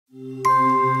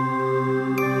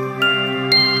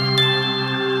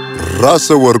ራስ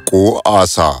ወርቁ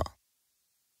አሳ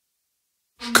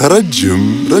ከረጅም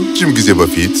ጊዜ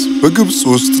በፊት በግብጽ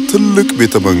ውስጥ ትልቅ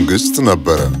ቤተ መንግስት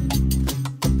ነበረ።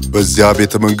 በዚያ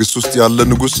ቤተ መንግስት ውስጥ ያለ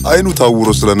ንጉስ አይኑ ታውሮ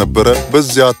ስለነበረ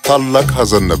በዚያ ታላቅ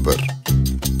ሐዘን ነበር።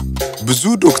 ብዙ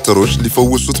ዶክተሮች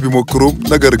ሊፈውሱት ቢሞክሩም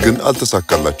ነገር ግን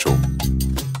አልተሳካላቸውም።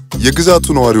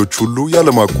 የግዛቱ ነዋሪዎች ሁሉ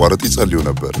ያለማቋረጥ ይጸልዩ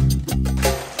ነበር።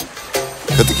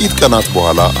 ከጥቂት ቀናት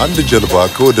በኋላ አንድ ጀልባ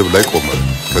ከወደብ ላይ ቆመ።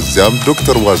 ከዚያም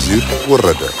ዶክተር ዋዚር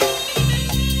ወረደ።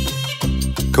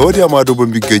 ከወዲያ ማዶ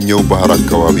በሚገኘው ባህር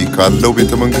አካባቢ ካለው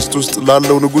ቤተ መንግስት ውስጥ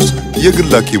ላለው ንጉስ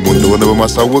የግል ሐኪሙ እንደሆነ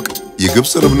በማሳወቅ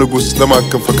የግብጽን ንጉስ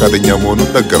ለማከም ፈቃደኛ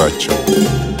መሆኑን ነገራቸው።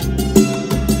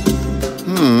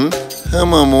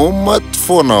 ህመሙ መጥፎ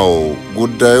ነው፣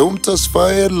 ጉዳዩም ተስፋ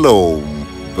የለውም፣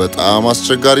 በጣም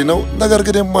አስቸጋሪ ነው፣ ነገር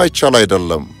ግን የማይቻል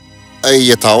አይደለም።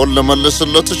 እይታውን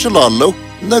ለመለስለት እችላለሁ፣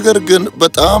 ነገር ግን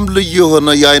በጣም ልዩ የሆነ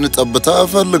የአይን ጠብታ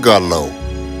እፈልጋለሁ።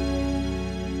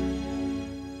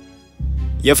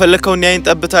 የፈለከውን የአይን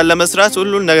ጠብታ ለመስራት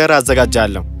ሁሉን ነገር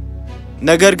አዘጋጃለሁ።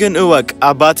 ነገር ግን እወቅ፣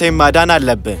 አባቴን ማዳን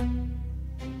አለብህ።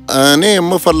 እኔ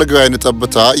የምፈልገው የአይን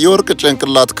ጠብታ የወርቅ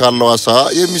ጭንቅላት ካለው አሳ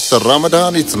የሚሰራ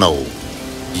መድኃኒት ነው።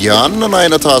 ያንን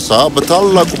አይነት አሳ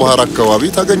በታላቁ ባህር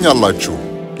አካባቢ ታገኛላችሁ።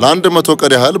 ለ100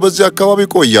 ቀን ያህል በዚህ አካባቢ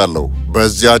ቆያለሁ።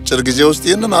 በዚህ አጭር ጊዜ ውስጥ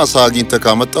ይህንን አሳ አግኝተህ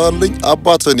ካመጣልኝ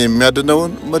አባትን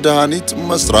የሚያድነውን መድኃኒት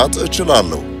መስራት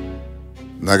እችላለሁ።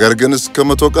 ነገር ግን እስከ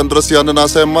 100 ቀን ድረስ ያንን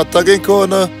አሳ የማታገኝ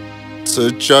ከሆነ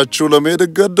ትቻችሁ ለመሄድ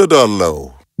እገደዳለሁ።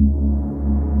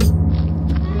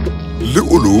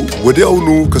 ልዑሉ ወዲያውኑ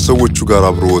ከሰዎቹ ጋር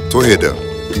አብሮ ወጥቶ ሄደ።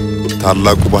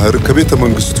 ታላቁ ባህር ከቤተ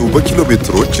መንግስቱ በኪሎ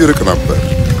ሜትሮች ይርቅ ነበር።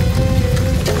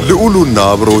 ልዑሉና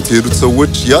አብረውት የሄዱት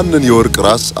ሰዎች ያንን የወርቅ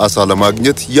ራስ አሳ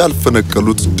ለማግኘት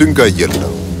ያልፈነቀሉት ድንጋይ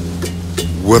የለም።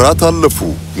 ወራት አለፉ፣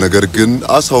 ነገር ግን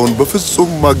አሳውን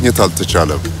በፍጹም ማግኘት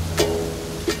አልተቻለም።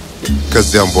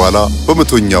 ከዚያም በኋላ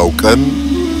በመቶኛው ቀን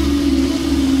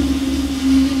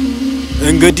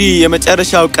እንግዲህ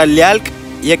የመጨረሻው ቀን ሊያልቅ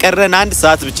የቀረን 1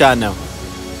 ሰዓት ብቻ ነው።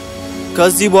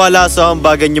 ከዚህ በኋላ አሳውን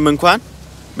ባገኝም እንኳን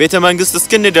ቤተ መንግስት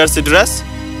እስክንደርስ ድረስ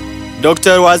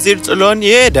ዶክተር ዋዚር ጥሎን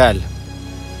ይሄዳል።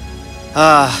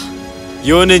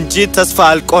 ይሁን እንጂ ተስፋ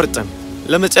አልቆርጥም።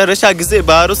 ለመጨረሻ ጊዜ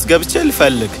ባህር ውስጥ ገብቼ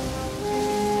ልፈልግ።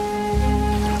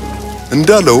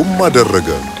 እንዳለውም አደረገ።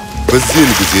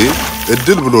 በዚህን ጊዜ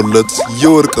እድል ብሎለት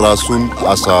የወርቅ ራሱን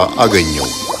አሳ አገኘው።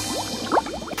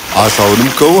 አሳውንም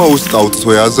ከውሃ ውስጥ አውጥቶ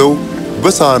ያዘው፣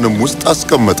 በሳህንም ውስጥ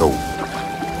አስቀመጠው።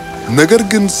 ነገር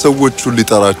ግን ሰዎቹን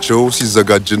ሊጠራቸው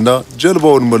ሲዘጋጅና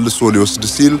ጀልባውን መልሶ ሊወስድ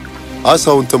ሲል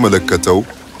አሳውን ተመለከተው፣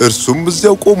 እርሱም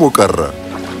እዚያው ቆሞ ቀረ።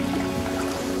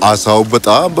 አሳው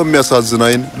በጣም በሚያሳዝን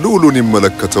አይን ልዑሉን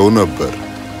ይመለከተው ነበር።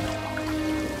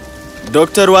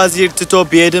 ዶክተር ዋዚር ትቶ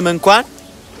ቢሄድም እንኳን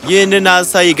ይህንን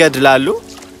አሳ ይገድላሉ።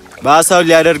 በአሳው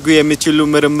ሊያደርጉ የሚችሉ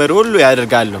ምርምር ሁሉ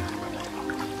ያደርጋሉ።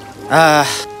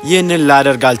 ይህንን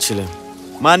ላደርግ አልችልም።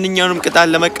 ማንኛውንም ቅጣት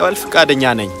ለመቀበል ፈቃደኛ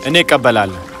ነኝ። እኔ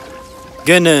እቀበላለሁ።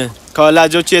 ግን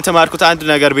ከወላጆቼ የተማርኩት አንድ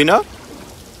ነገር ቢኖር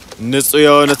ንጹህ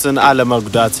የሆኑትን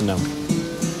አለመጉዳት ነው።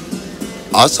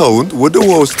 አሳውን ወደ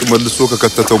ውሃ ውስጥ መልሶ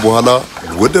ከከተተው በኋላ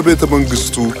ወደ ቤተ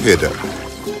መንግስቱ ሄደ።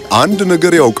 አንድ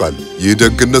ነገር ያውቃል፣ ይህ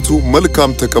ደግነቱ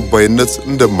መልካም ተቀባይነት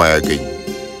እንደማያገኝ።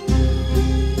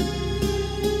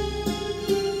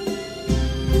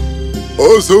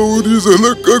 አሳውን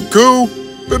ይዘለቀቀው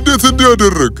እንዴት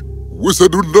እንዲያደርግ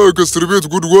ወሰዱና ከእስር ቤት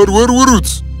ጉድጓድ ወርውሩት።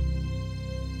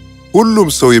 ሁሉም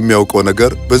ሰው የሚያውቀው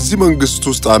ነገር በዚህ መንግስት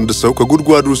ውስጥ አንድ ሰው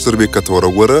ከጉድጓዱ እስር ቤት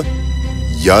ከተወረወረ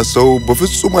ያ ሰው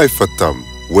በፍጹም አይፈታም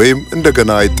ወይም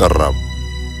እንደገና አይጠራም።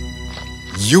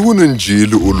 ይሁን እንጂ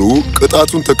ልዑሉ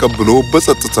ቅጣቱን ተቀብሎ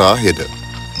በጸጥታ ሄደ።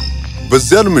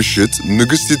 በዚያን ምሽት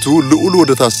ንግስቲቱ ልዑሉ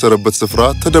ወደ ታሰረበት ስፍራ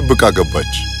ተደብቃ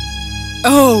ገባች።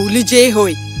 ልጄ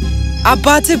ሆይ፣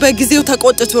 አባትህ በጊዜው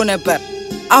ተቆጥቶ ነበር።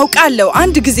 አውቃለሁ፣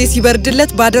 አንድ ጊዜ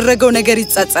ሲበርድለት ባደረገው ነገር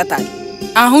ይጸጸታል።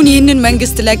 አሁን ይህንን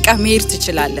መንግስት ለቀህ መሄድ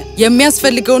ትችላለህ።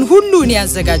 የሚያስፈልገውን ሁሉ እኔ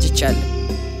አዘጋጅቻለሁ።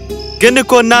 ግን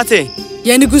እኮ እናቴ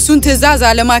የንጉሱን ትዕዛዝ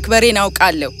አለማክበሬን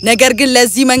አውቃለሁ። ነገር ግን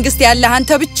ለዚህ መንግስት ያለህ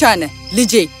አንተ ብቻ ነህ።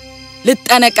 ልጄ፣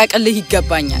 ልጠነቀቅልህ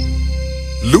ይገባኛል።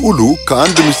 ልዑሉ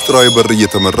ከአንድ ምስጢራዊ በር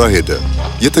እየተመራ ሄደ።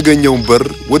 የተገኘውን በር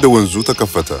ወደ ወንዙ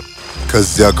ተከፈተ።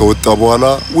 ከዚያ ከወጣ በኋላ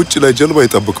ውጭ ላይ ጀልባ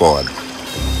ይጠብቀዋል።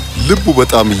 ልቡ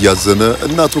በጣም እያዘነ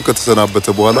እናቱን ከተሰናበተ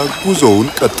በኋላ ጉዞውን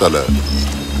ቀጠለ።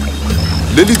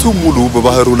 ሌሊቱን ሙሉ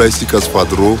በባህሩ ላይ ሲቀዝፍ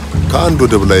አድሮ ከአንድ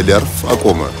ወደብ ላይ ሊያርፍ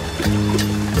አቆመ።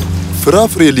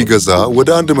 ፍራፍሬ ሊገዛ ወደ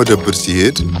አንድ መደብር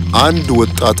ሲሄድ አንድ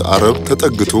ወጣት አረብ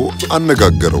ተጠግቶ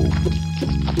አነጋገረው።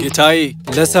 ጌታዬ፣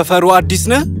 ለሰፈሩ አዲስ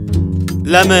ነህ?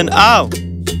 ለምን? አዎ።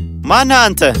 ማን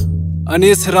አንተ? እኔ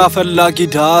ስራ ፈላጊ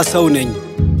ድሃ ሰው ነኝ።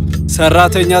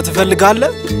 ሰራተኛ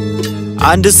ትፈልጋለህ?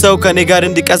 አንድ ሰው ከኔ ጋር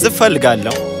እንዲቀዝፍ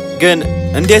ፈልጋለሁ ግን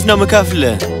እንዴት ነው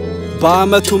መከፍልህ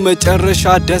በአመቱ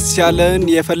መጨረሻ ደስ ያለን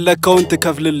የፈለከውን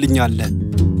ትከፍልልኛለህ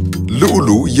ልዑሉ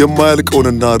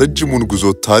የማያልቀውንና ረጅሙን ጉዞ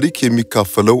ታሪክ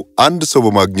የሚካፈለው አንድ ሰው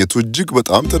በማግኘቱ እጅግ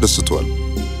በጣም ተደስቷል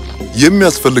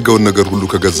የሚያስፈልገውን ነገር ሁሉ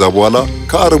ከገዛ በኋላ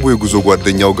ከአረቡ የጉዞ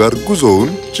ጓደኛው ጋር ጉዞውን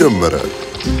ጀመረ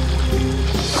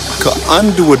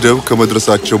ከአንድ ወደብ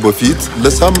ከመድረሳቸው በፊት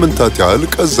ለሳምንታት ያህል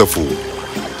ቀዘፉ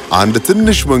አንድ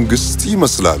ትንሽ መንግስት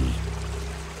ይመስላል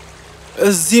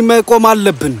እዚህ መቆም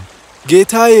አለብን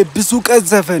ጌታዬ ብዙ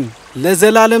ቀዘፈን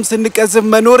ለዘላለም ስንቀዝፍ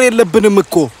መኖር የለብንም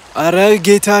እኮ አረ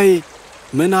ጌታዬ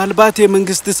ምናልባት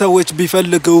የመንግስት ሰዎች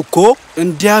ቢፈልገው እኮ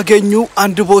እንዲያገኙ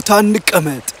አንድ ቦታ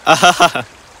እንቀመጥ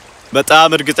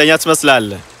በጣም እርግጠኛ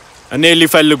ትመስላለህ እኔ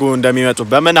ሊፈልጉ እንደሚመጡ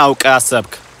በምን አውቀ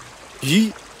አሰብክ ይህ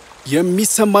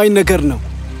የሚሰማኝ ነገር ነው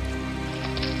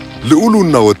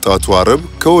ልዑሉና ወጣቱ አረብ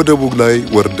ከወደቡ ላይ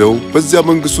ወርደው በዚያ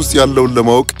መንግስት ውስጥ ያለውን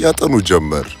ለማወቅ ያጠኑ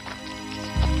ጀመር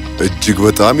እጅግ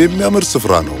በጣም የሚያምር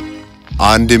ስፍራ ነው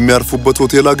አንድ የሚያርፉበት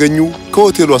ሆቴል አገኙ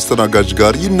ከሆቴሉ አስተናጋጅ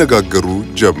ጋር ይነጋገሩ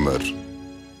ጀመር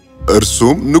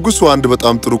እርሱም ንጉሱ አንድ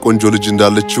በጣም ጥሩ ቆንጆ ልጅ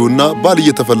እንዳለችውና ባል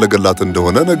እየተፈለገላት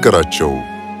እንደሆነ ነገራቸው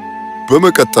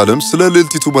በመቀጠልም ስለ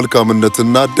ልዕልቲቱ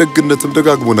መልካምነትና ደግነትም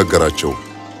ደጋግሞ ነገራቸው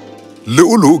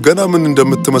ልዑሉ ገና ምን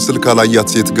እንደምትመስል ካላያት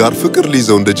ሴት ጋር ፍቅር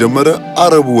ሊይዘው እንደጀመረ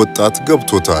አረቡ ወጣት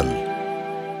ገብቶታል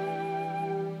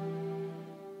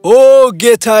ኦ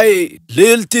ጌታዬ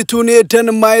ልዕልቲቱን ሄደን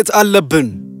ማየት አለብን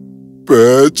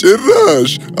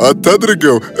በጭራሽ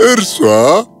አታድርገው እርሷ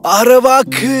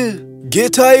አረባክ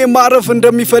ጌታዬ ማረፍ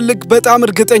እንደሚፈልግ በጣም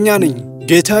እርግጠኛ ነኝ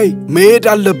ጌታዬ መሄድ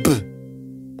አለብህ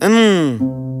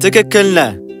ትክክል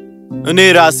ነህ እኔ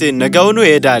ራሴ ነገውኑ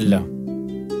ሄዳለሁ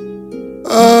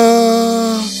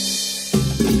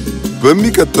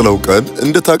በሚቀጥለው ቀን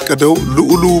እንደታቀደው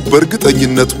ልዑሉ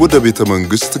በእርግጠኝነት ወደ ቤተ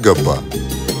መንግስት ገባ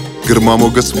ግርማ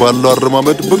ሞገስ ባለው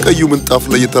አረማመድ በቀዩ ምንጣፍ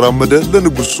ላይ የተራመደ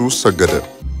ለንጉሱ ሰገደ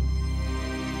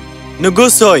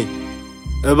ንጉስ ሆይ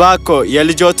እባኮ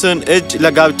የልጆችን እጅ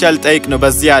ለጋብቻ ልጠይቅ ነው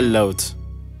በዚህ ያለሁት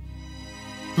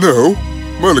ነው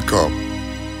መልካም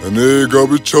እኔ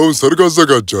ጋብቻውን ሰርግ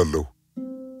አዘጋጃለሁ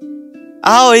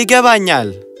አዎ ይገባኛል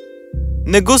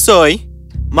ንጉስ ሆይ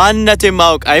ማንነቴን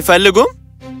ማወቅ አይፈልጉም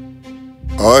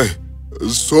አይ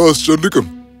እሱ አስጨንቅም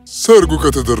ሰርጉ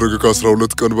ከተደረገ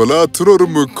ከ12 ቀን በላይ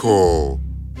አትኖርም እኮ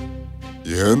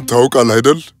ይህን ታውቃለህ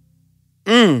አይደል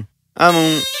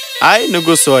አይ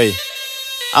ንጉስ ሆይ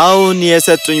አሁን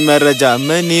የሰጡኝ መረጃ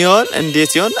ምን ይሆን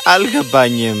እንዴት ይሆን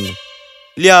አልገባኝም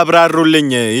ሊያብራሩልኝ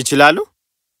ይችላሉ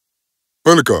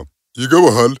መልካም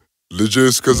ይገባሃል ልጄ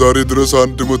እስከ ዛሬ ድረስ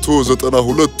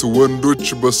 192 ወንዶች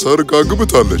በሰርግ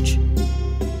አግብታለች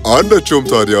አንዳቸውም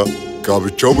ታዲያ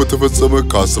ጋብቻው በተፈጸመ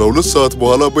ከ12 ሰዓት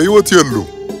በኋላ በህይወት የሉም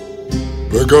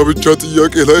በጋብቻ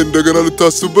ጥያቄ ላይ እንደገና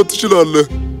ልታስብበት ትችላለህ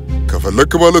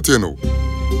ከፈለክ ማለቴ ነው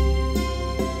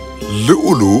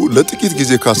ልዑሉ ለጥቂት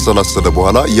ጊዜ ካሰላሰለ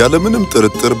በኋላ ያለምንም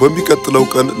ጥርጥር በሚቀጥለው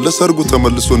ቀን ለሰርጉ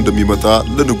ተመልሶ እንደሚመጣ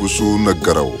ለንጉሱ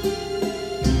ነገረው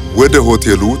ወደ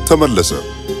ሆቴሉ ተመለሰ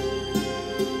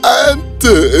አንተ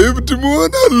እብድ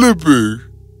መሆን አለብህ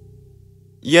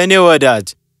የኔ ወዳጅ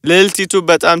ልዕልቲቱ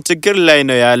በጣም ችግር ላይ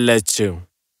ነው ያለችው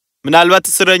ምናልባት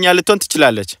እስረኛ ልትሆን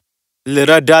ትችላለች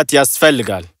ልረዳት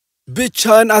ያስፈልጋል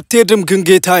ብቻን አትሄድም ግን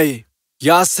ጌታዬ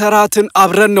ያሰራትን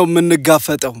አብረን ነው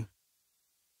የምንጋፈጠው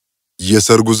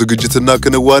የሰርጉ ዝግጅትና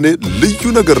ክንዋኔ ልዩ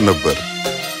ነገር ነበር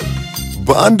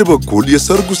በአንድ በኩል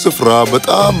የሰርጉ ስፍራ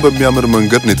በጣም በሚያምር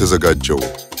መንገድ ነው የተዘጋጀው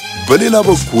በሌላ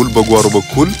በኩል በጓሮ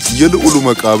በኩል የልዑሉ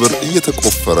መቃብር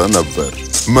እየተቆፈረ ነበር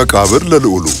መቃብር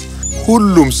ለልዑሉ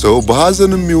ሁሉም ሰው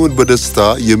በሐዘንም ይሁን በደስታ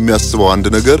የሚያስበው አንድ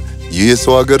ነገር ይህ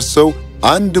የሰው ሀገር ሰው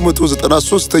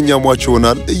 193ኛ ሟች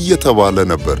ይሆናል እየተባለ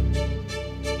ነበር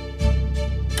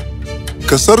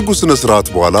ከሰርጉ ስነ ስርዓት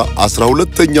በኋላ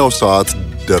 12ኛው ሰዓት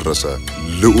ደረሰ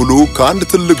ልዑሉ ከአንድ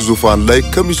ትልቅ ዙፋን ላይ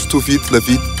ከሚስቱ ፊት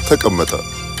ለፊት ተቀመጠ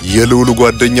የልዑሉ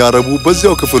ጓደኛ አረቡ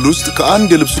በዚያው ክፍል ውስጥ ከአንድ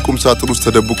የልብስ ቁም ሳጥን ውስጥ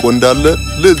ተደብቆ እንዳለ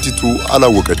ልዕልቲቱ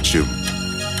አላወቀችም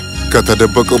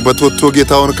ከተደበቀበት ወጥቶ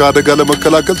ጌታውን ከአደጋ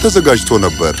ለመከላከል ተዘጋጅቶ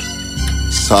ነበር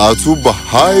ሰዓቱ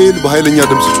በኃይለኛ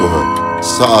ድምጽ ጮኸ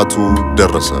ሰዓቱ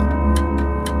ደረሰ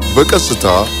በቀስታ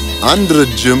አንድ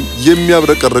ረጅም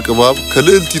የሚያብረቀርቅ እባብ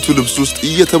ከልዕልቲቱ ልብስ ውስጥ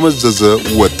እየተመዘዘ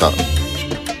ወጣ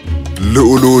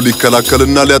ልዑሉ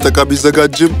ሊከላከልና ሊያጠቃ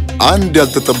ቢዘጋጅም አንድ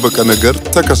ያልተጠበቀ ነገር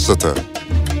ተከሰተ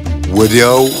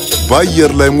ወዲያው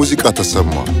በአየር ላይ ሙዚቃ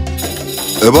ተሰማ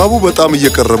እባቡ በጣም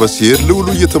እየቀረበ ሲሄድ ልዑሉ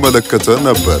እየተመለከተ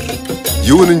ነበር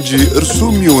ይሁን እንጂ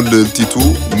እርሱም ይሁን ልዕልቲቱ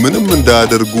ምንም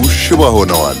እንዳያደርጉ ሽባ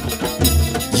ሆነዋል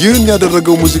ይህን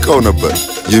ያደረገው ሙዚቃው ነበር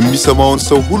የሚሰማውን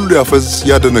ሰው ሁሉ ያፈዝ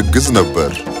ያደነግዝ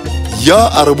ነበር ያ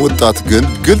አረብ ወጣት ግን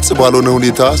ግልጽ ባልሆነ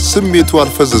ሁኔታ ስሜቱ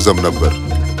አልፈዘዘም ነበር።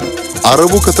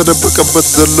 አረቡ ከተደበቀበት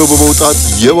ዘሎ በመውጣት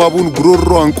የእባቡን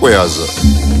ጉሮሮ አንቆ ያዘ።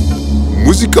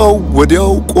 ሙዚቃው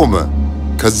ወዲያው ቆመ።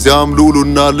 ከዚያም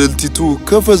ልዑሉና ልዕልቲቱ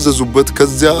ከፈዘዙበት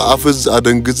ከዚያ አፍዝ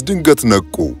አደንግዝ ድንገት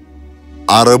ነቁ።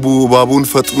 አረቡ እባቡን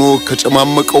ፈጥኖ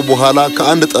ከጨማመቀው በኋላ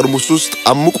ከአንድ ጠርሙስ ውስጥ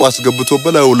አምቆ አስገብቶ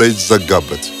በላዩ ላይ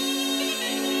ዘጋበት።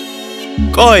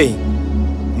 ቆይ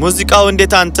ሙዚቃው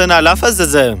እንዴት አንተን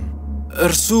አላፈዘዘም?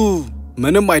 እርሱ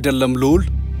ምንም አይደለም ልዑል።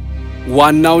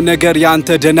 ዋናው ነገር ያንተ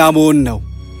ደህና መሆን ነው።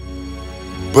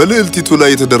 በልዕልቲቱ ላይ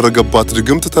የተደረገባት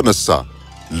ድግምት ተነሳ።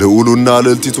 ልዑሉና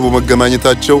ልዕልቲቱ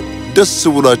በመገናኘታቸው ደስ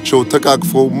ብሏቸው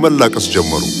ተቃቅፈው መላቀስ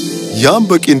ጀመሩ። ያም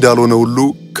በቂ እንዳልሆነ ሁሉ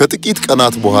ከጥቂት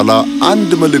ቀናት በኋላ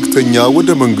አንድ መልእክተኛ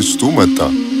ወደ መንግስቱ መጣ።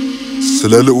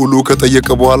 ስለ ልዑሉ ከጠየቀ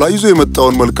በኋላ ይዞ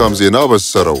የመጣውን መልካም ዜና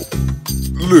በሰረው።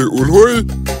 ልዑል ሆይ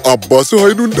አባትህ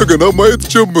አይኑ እንደገና ማየት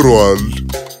ጀምሯል።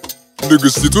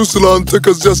 ንግስቲቱ ስላንተ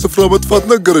ከዚያ ስፍራ መጥፋት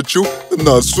ነገረችው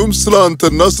እና እሱም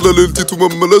ስላንተና ስለ ልዕልቲቱ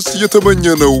መመለስ እየተመኘ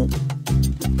ነው።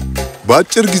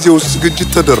 በአጭር ጊዜ ውስጥ ዝግጅት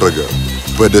ተደረገ።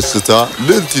 በደስታ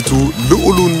ልዕልቲቱ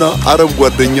ልዑሉና አረብ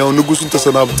ጓደኛው ንጉሱን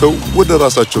ተሰናብተው ወደ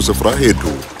ራሳቸው ስፍራ ሄዱ።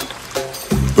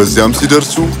 በዚያም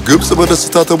ሲደርሱ ግብጽ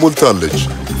በደስታ ተሞልታለች።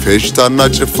 ፌሽታና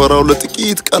ጭፈራው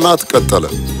ለጥቂት ቀናት ቀጠለ።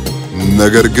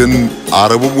 ነገር ግን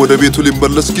አረቡም ወደ ቤቱ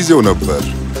ሊመለስ ጊዜው ነበር።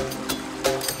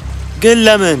 ግን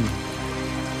ለምን?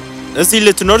 እዚህ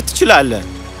ልትኖር ትችላለህ።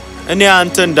 እኔ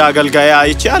አንተ እንደ አገልጋይ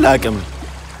አይቼ አላቅም።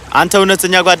 አንተ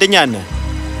እውነተኛ ጓደኛ ነህ።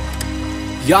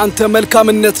 ያንተ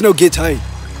መልካምነት ነው ጌታዬ።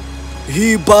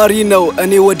 ይህ ባሪ ነው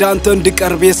እኔ ወደ አንተ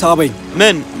እንድቀርብ ሳበኝ።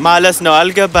 ምን ማለት ነው?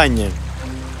 አልገባኝም።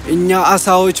 እኛ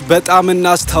አሳዎች በጣም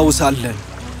እናስታውሳለን።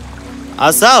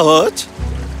 አሳዎች?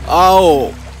 አዎ፣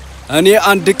 እኔ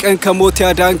አንድ ቀን ከሞት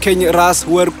ያዳንከኝ ራስ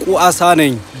ወርቁ አሳ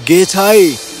ነኝ ጌታዬ።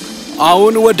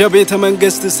 አሁን ወደ ቤተ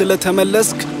መንግስት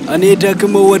ስለተመለስክ እኔ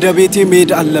ደግሞ ወደ ቤቴ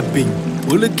መሄድ አለብኝ።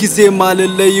 ሁሉ ጊዜ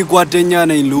ማልለይ ጓደኛ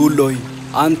ነኝ ልዑል ሆይ።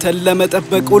 አንተን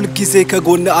ለመጠበቅ ሁሉ ጊዜ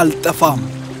ከጎን አልጠፋም።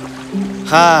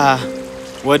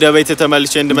 ወደ ቤት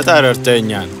ተመልሼ እንድመጣ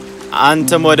ረድተኛል።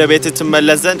 አንተም ወደ ቤት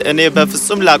ትመለስ ዘንድ እኔ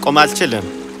በፍጹም ላቆም አልችልም።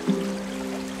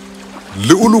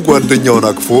 ልዑሉ ጓደኛውን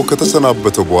አቅፎ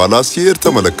ከተሰናበተ በኋላ ሲሄድ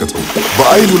ተመለከተው።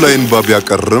 በአይኑ ላይ እንባ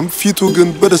ቢያቀርም ፊቱ ግን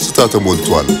በደስታ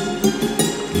ተሞልቷል።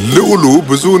 ልዑሉ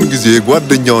ብዙውን ጊዜ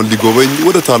ጓደኛውን ሊጎበኝ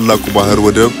ወደ ታላቁ ባህር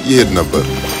ወደብ ይሄድ ነበር።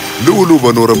 ልዑሉ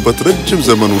በኖረበት ረጅም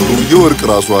ዘመን ሁሉ የወርቅ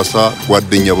ራሱ አሳ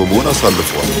ጓደኛ በመሆን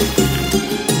አሳልፏል።